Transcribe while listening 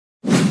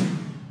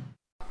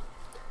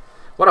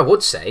What I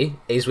would say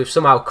is we've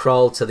somehow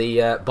crawled to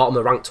the bottom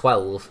of rank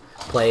 12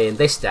 playing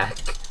this deck,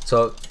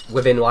 so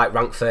within like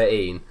rank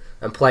 13,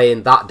 and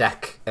playing that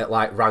deck at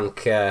like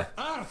rank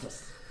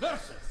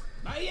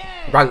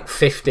rank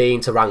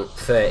 15 to rank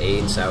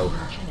 13, so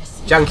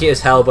janky as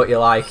hell, but you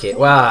like it.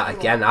 Well,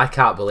 again, I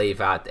can't believe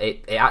that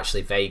it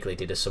actually vaguely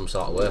did us some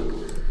sort of work.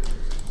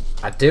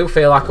 I do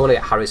feel like I want to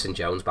get Harrison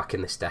Jones back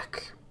in this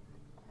deck.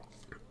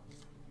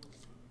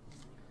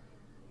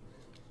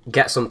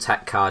 Get some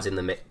tech cards in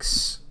the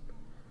mix.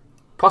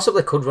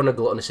 Possibly could run a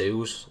Gluttonous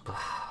Ooze.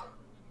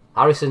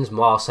 Harrison's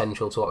more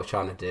central to what we're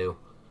trying to do.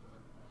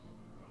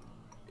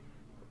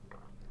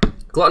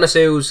 Gluttonous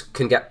Ooze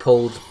can get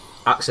pulled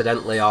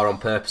accidentally or on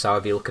purpose,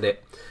 however you look at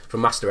it,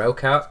 from Master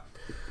Oakart.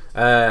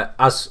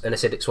 As an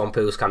Acidic Swamp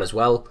Ooze can as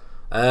well.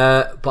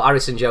 But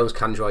Harrison Jones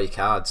can draw your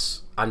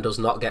cards and does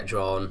not get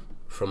drawn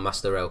from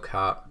Master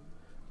Oakart,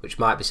 which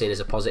might be seen as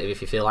a positive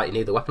if you feel like you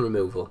need the weapon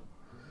removal.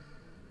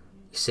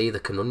 You see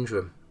the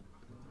conundrum.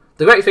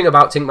 The great thing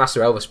about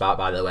Tinkmaster Overspark,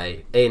 by the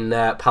way, in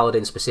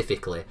Paladin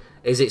specifically,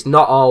 is it's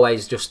not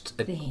always just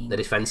the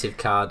defensive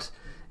card.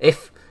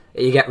 If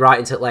you get right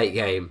into late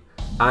game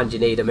and you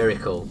need a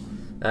miracle,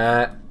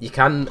 you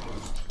can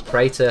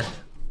pray to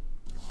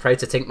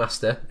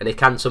Tinkmaster, and he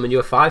can summon you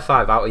a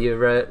 5/5 out of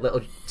your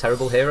little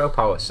terrible hero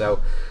power.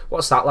 So,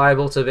 what's that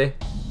liable to be?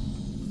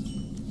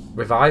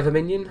 Revive a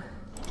minion?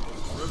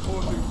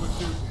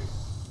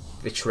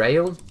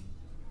 Betrayal?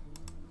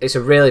 It's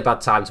a really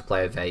bad time to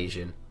play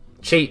Evasion.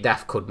 Cheat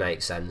Death could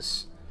make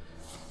sense.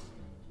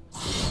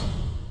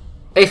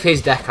 If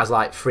his deck has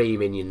like 3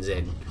 minions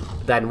in,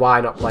 then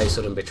why not play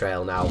Sudden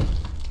Betrayal now?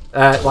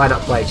 Why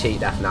not play Cheat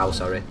Death now,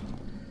 sorry.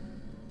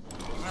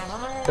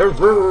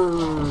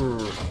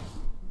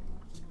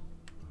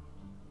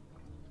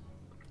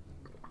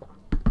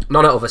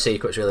 None of other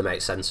secrets really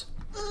make sense.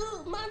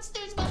 Ooh,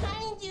 monsters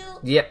behind you.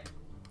 Yep.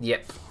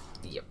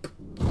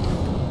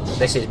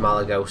 This is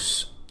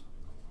Malagos.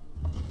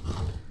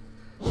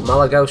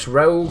 Malagos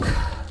Rogue.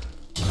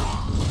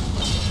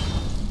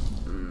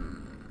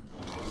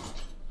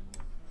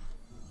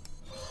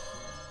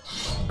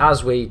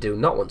 As we do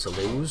not want to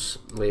lose,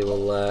 we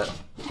will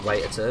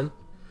wait a turn.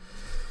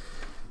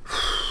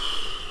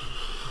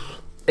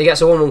 He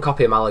gets a 1/1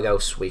 copy of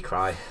Malagos, we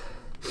cry.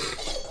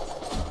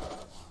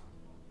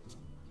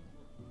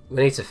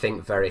 We need to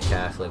think very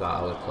carefully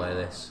about how we play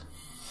this.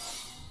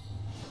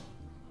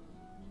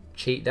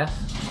 Cheat Death?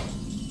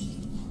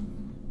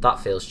 That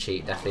feels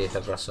Cheat Deathy if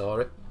ever I saw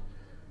it.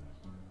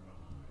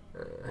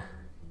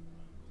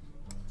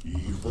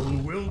 Evil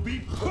will be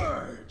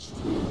purged.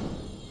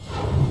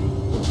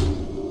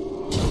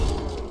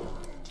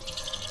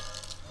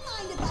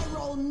 Mind if I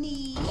roll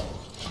knee?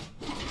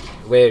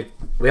 We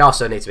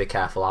also need to be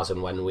careful as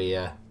and when we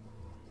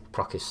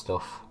proc his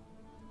stuff.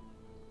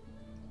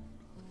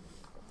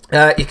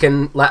 You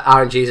can let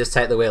RNGesus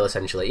take the wheel,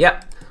 essentially.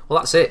 Yep, well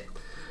that's it.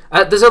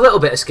 There's a little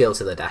bit of skill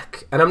to the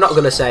deck, and I'm not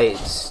going to say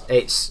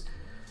it's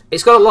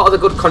got a lot of the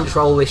good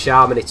control-ish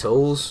Harmony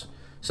tools.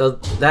 So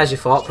there's your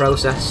thought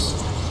process.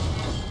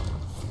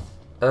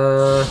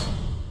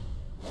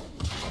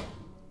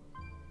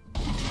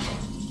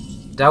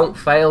 Don't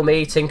fail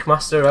me,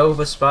 Tinkmaster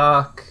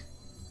Overspark.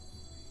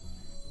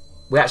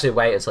 We actually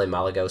wait until he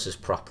Malagoses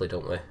properly,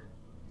 don't we?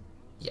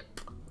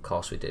 Yep, of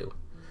course we do.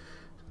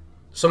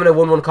 Summon a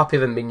 1/1 copy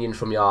of a minion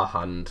from your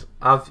hand.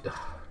 What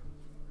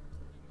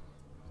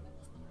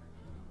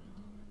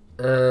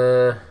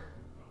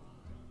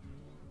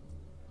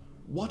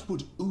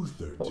would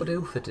Uther do? What would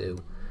Uther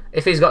do?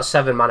 If he's got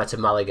 7 mana to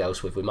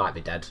Malagos with, we might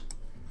be dead.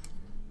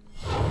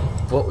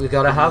 But we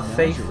gotta have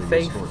faith.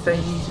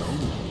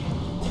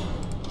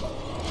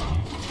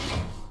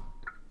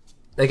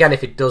 Again,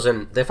 if it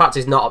doesn't, the fact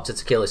he's not opted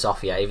to kill this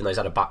off yet, even though he's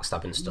had a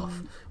backstab and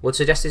stuff, would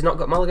suggest he's not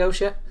got Malagos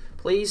yet.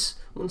 Please,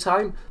 one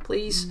time,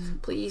 please.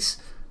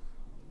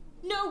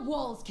 No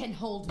walls can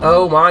hold me.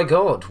 Oh my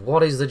god,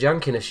 what is the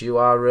jankiness you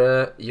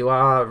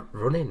are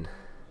running?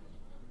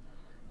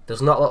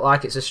 Does not look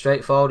like it's as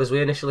straightforward as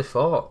we initially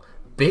thought.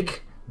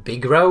 Big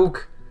rogue.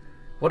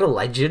 What a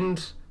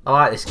legend. I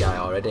like this guy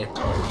already.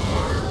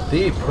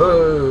 Be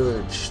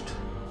purged.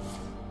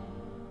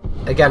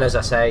 Again, as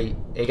I say,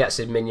 he gets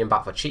his minion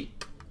back for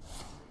cheap.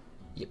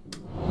 Yep.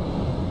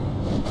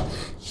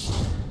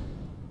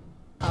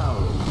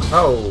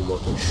 Oh,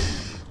 much.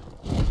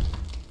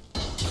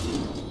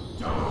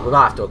 We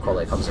might have to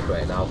quality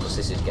consecrate now because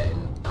this is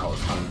getting out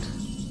of hand.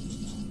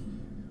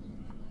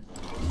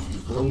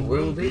 Evil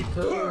will be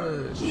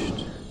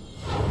purged.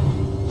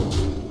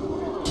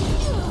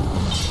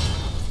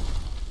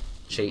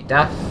 Cheat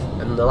Death,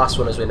 and the last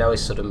one, as we know,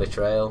 is Sudden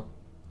Betrayal.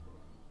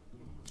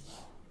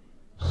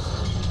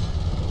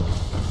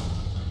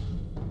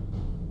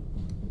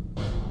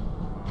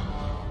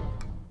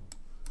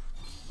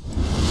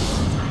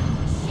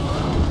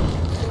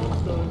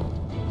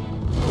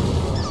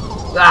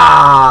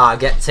 Ah,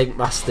 get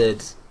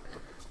Tinkmastered.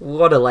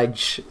 What a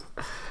ledge.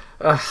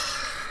 Do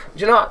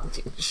you know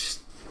what?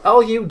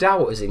 All you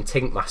doubters in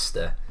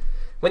Tinkmaster,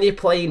 when you're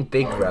playing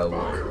Big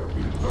Rogue,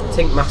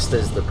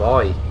 Tinkmaster's the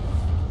boy.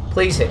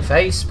 Please hit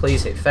face,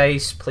 please hit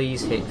face,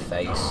 please hit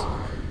face.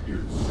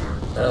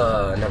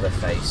 Another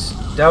face.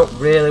 Don't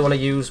really want to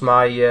use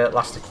my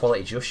last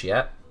equality just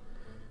yet.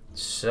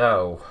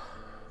 So...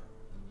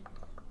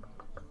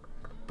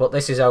 But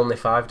this is only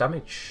 5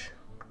 damage.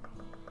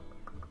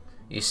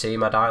 You see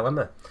my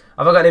dilemma.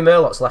 Have I got any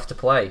Murlocs left to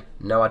play?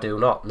 No, I do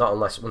not. Not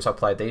unless once I've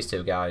played these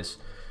two guys.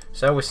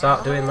 So we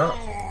start doing that.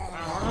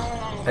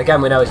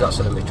 Again, we know he's got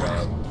Sudden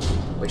Betrayal,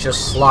 which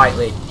just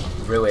slightly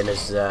ruin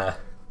his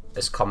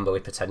combo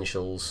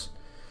potentials.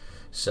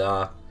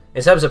 So,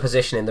 in terms of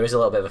positioning, there is a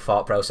little bit of a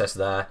thought process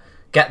there.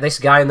 Get this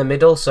guy in the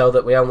middle so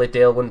that we only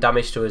deal 1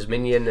 damage to his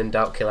minion and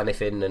don't kill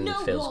anything, and No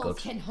feels walls good.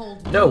 can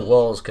hold No me.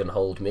 walls can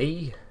hold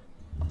me.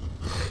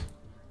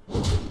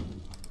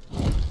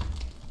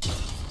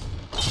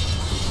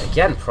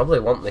 Again, probably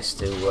want this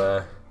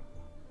to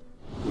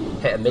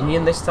hit a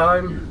minion this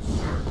time.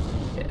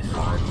 Yeah,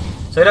 fine.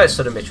 So we know it's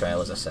Sudden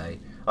Betrayal, as I say.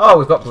 Oh,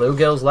 we've got blue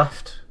girls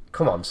left.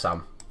 Come on,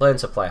 Sam. Learn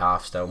to play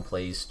Hearthstone,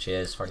 please.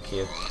 Cheers, thank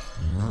you.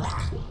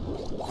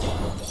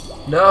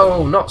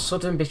 No, not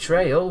Sudden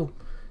Betrayal.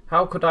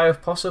 How could I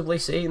have possibly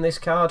seen this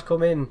card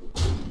come in?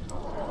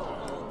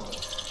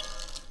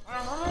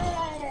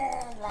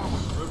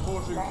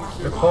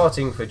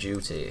 Reporting for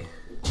duty.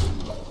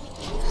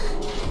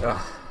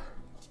 Ugh.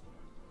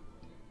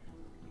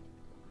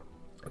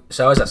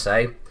 So as I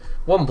say,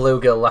 1 blue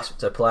girl left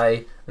to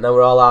play, and then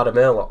we're all out of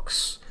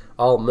Murlocs.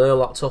 All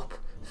Murlocked up.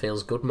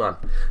 Feels good, man.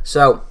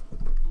 So,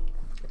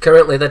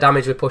 currently the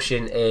damage we're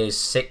pushing is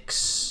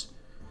 6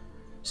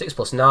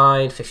 plus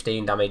 9,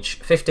 15 damage.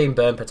 15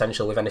 burn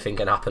potential if anything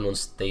can happen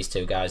once these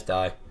two guys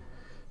die.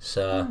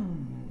 So,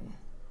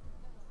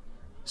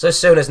 so as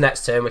soon as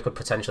next turn we could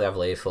potentially have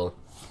lethal.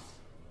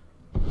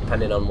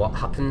 Depending on what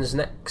happens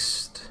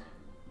next.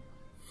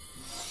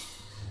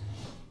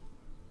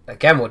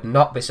 Again, would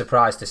not be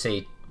surprised to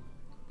see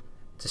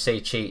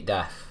cheat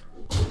death.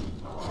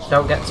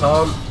 Don't get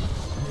taunt.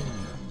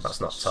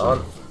 That's not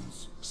taunt.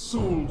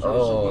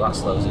 Oh, that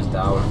slows us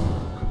down.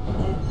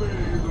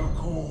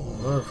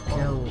 Love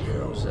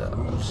Kel'Thuzad.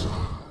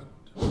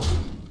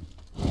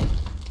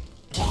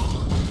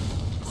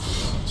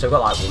 So we've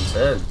got like 1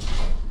 turn.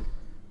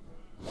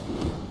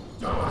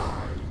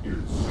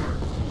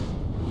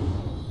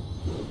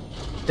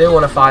 Do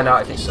want to find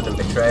out if it's Sudden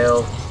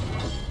Betrayal.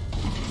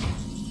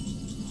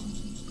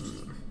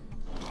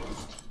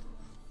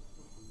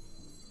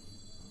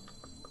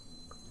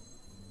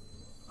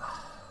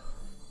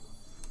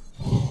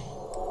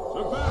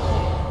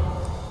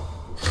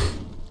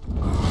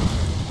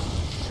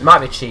 It might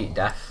be cheat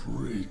death.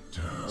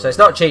 So it's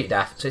not cheat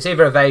death, so it's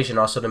either evasion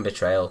or Sudden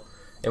Betrayal.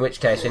 In which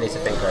case we need to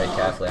think very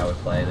carefully how we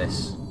play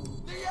this.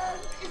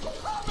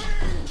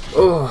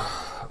 Oh,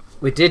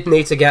 we did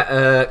need to get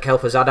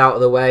Kel'Thuzad out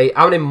of the way.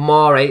 How many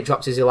more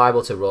 8-drops is he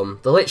liable to run?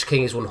 The Lich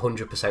King is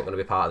 100% going to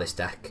be part of this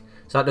deck.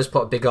 So that does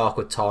put a big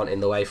awkward taunt in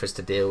the way for us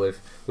to deal with.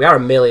 We are a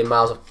million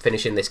miles off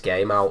finishing this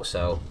game out,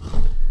 so...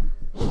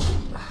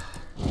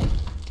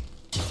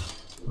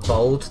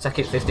 Bold, take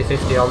it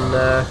 50-50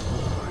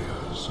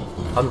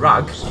 on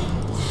Rag.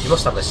 You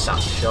must have a sap,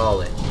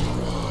 surely.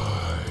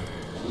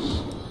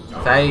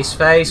 Face,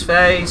 face,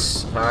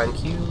 face.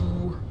 Thank you.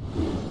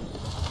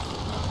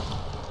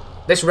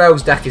 This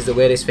Rogue's deck is the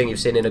weirdest thing you've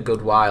seen in a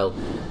good while.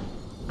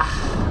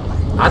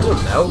 I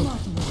don't know.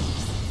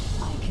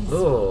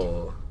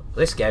 Oh,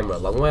 this game we're a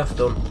long way off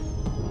done.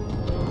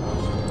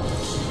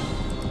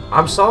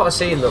 I'm sort of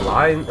seeing the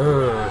line.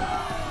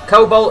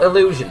 Cobalt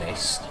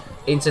Illusionist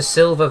into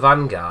Silver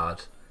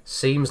Vanguard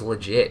seems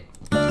legit.